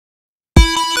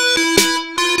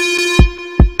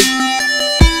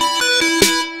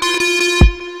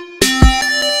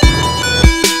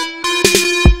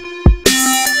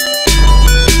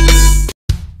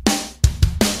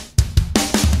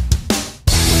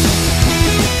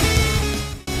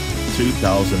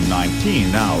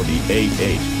2019 Audi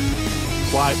A8.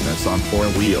 Quietness on four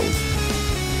wheels.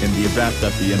 In the event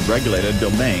that the unregulated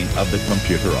domain of the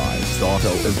computerized auto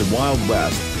is the Wild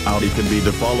West, Audi could be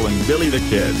the following Billy the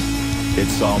Kid.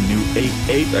 Its all-new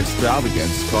A8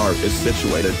 extravagance car is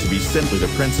situated to be simply the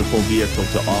principal vehicle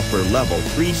to offer level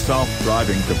 3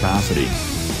 self-driving capacity.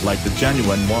 Like the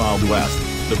genuine Wild West,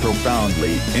 the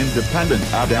profoundly independent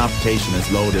adaptation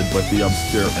is loaded with the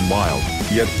obscure and wild,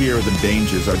 yet here the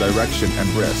dangers are direction and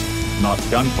risk, not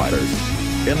gunfighters.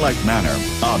 In like manner,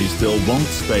 Audi still won't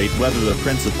state whether the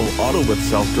principal auto with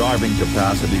self-driving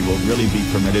capacity will really be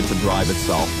permitted to drive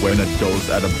itself when it goes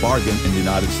at a bargain in the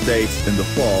United States in the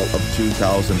fall of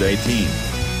 2018.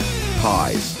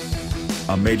 Highs.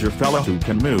 A major fella who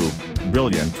can move,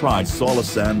 brilliant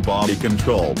solace and body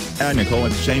control,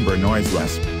 anechoic-chamber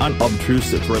noiseless,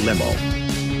 unobtrusive for limo.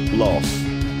 Loss.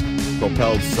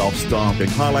 Propelled self-stopping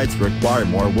highlights require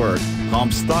more work,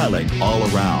 calm styling all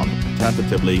around,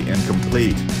 tentatively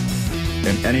incomplete.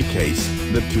 In any case,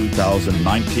 the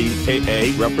 2019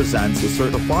 A8 represents a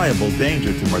certifiable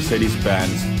danger to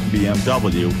Mercedes-Benz,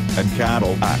 BMW, and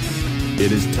Cadillac.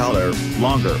 It is taller,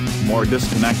 longer, more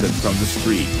disconnected from the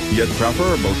street, yet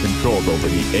preferable controlled over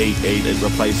the A8 it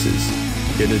replaces.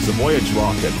 It is a voyage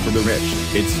rocket for the rich,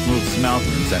 it smooths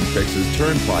mountains and fixes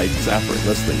turnpikes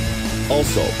effortlessly.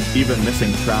 Also, even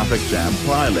missing traffic jam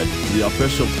pilot, the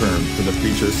official term for the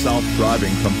feature's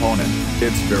self-driving component,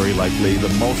 it's very likely the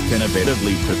most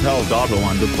innovatively propelled auto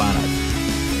on the planet.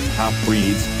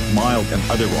 Half-breeds, mild and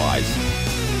otherwise.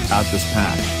 At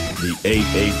dispatch, the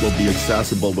A8 will be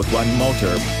accessible with one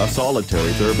motor, a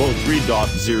solitary turbo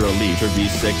 3.0-liter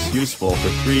V6 useful for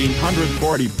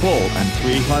 340 pull and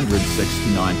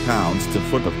 369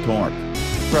 pounds-to-foot of torque.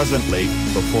 Presently,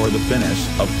 before the finish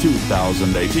of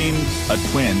 2018, a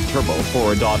twin-turbo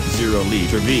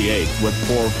 4.0-liter V8 with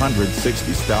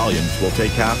 460 stallions will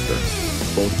take after.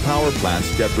 Both power plants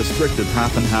get restricted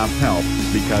half-and-half help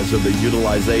because of the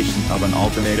utilization of an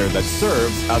alternator that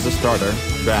serves as a starter,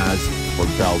 BAS, or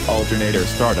belt alternator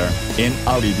starter, in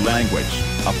Audi language,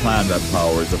 a plan that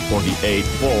powers a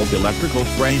 48-volt electrical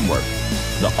framework.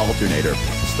 The alternator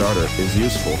starter is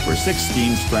useful for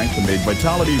 16 strength to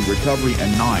mid-vitality recovery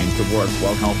and 9 to work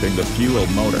while helping the fuel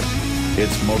motor.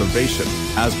 Its motivation,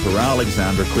 as per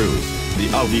Alexander Cruz, the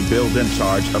Audi build in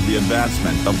charge of the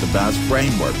advancement of the BAS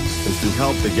framework, is to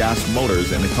help the gas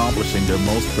motors in accomplishing their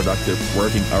most productive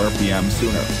working RPM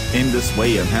sooner, in this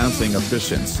way enhancing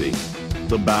efficiency.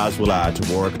 The BAS will add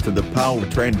to work to the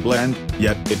powertrain blend,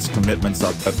 yet its commitments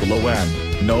are at the low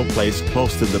end, no place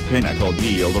close to the pinnacle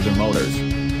yield of the motors.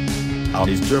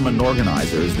 Audi's German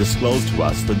organizers disclosed to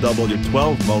us the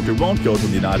W12 motor won't go to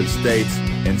the United States,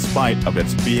 in spite of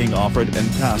its being offered in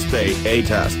past A8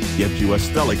 test, yet US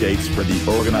delegates for the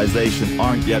organization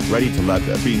aren't yet ready to let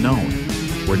that be known.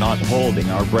 We're not holding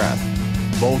our breath.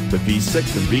 Both the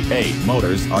V6 and V8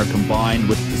 motors are combined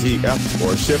with ZF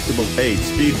or shiftable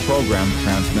 8-speed program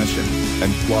transmission,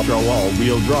 and quattro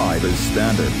all-wheel drive is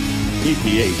standard.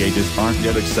 EPA gauges aren't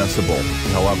yet accessible,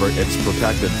 however it's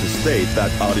protected to state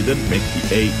that Audi didn't make the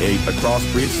A8 a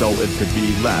crossbreed so it could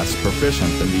be less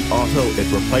proficient than the auto it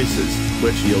replaces,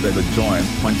 which yielded a joint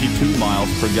 22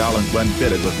 miles per gallon when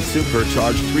fitted with a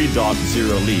supercharged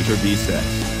 3.0-liter V6.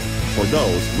 For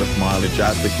those with mileage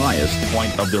at the highest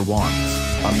point of their wants,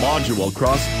 a modular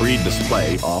crossbreed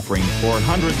display offering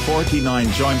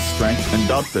 449 joint strength and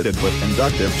outfitted with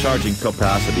inductive charging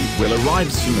capacity will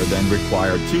arrive sooner than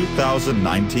required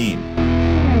 2019.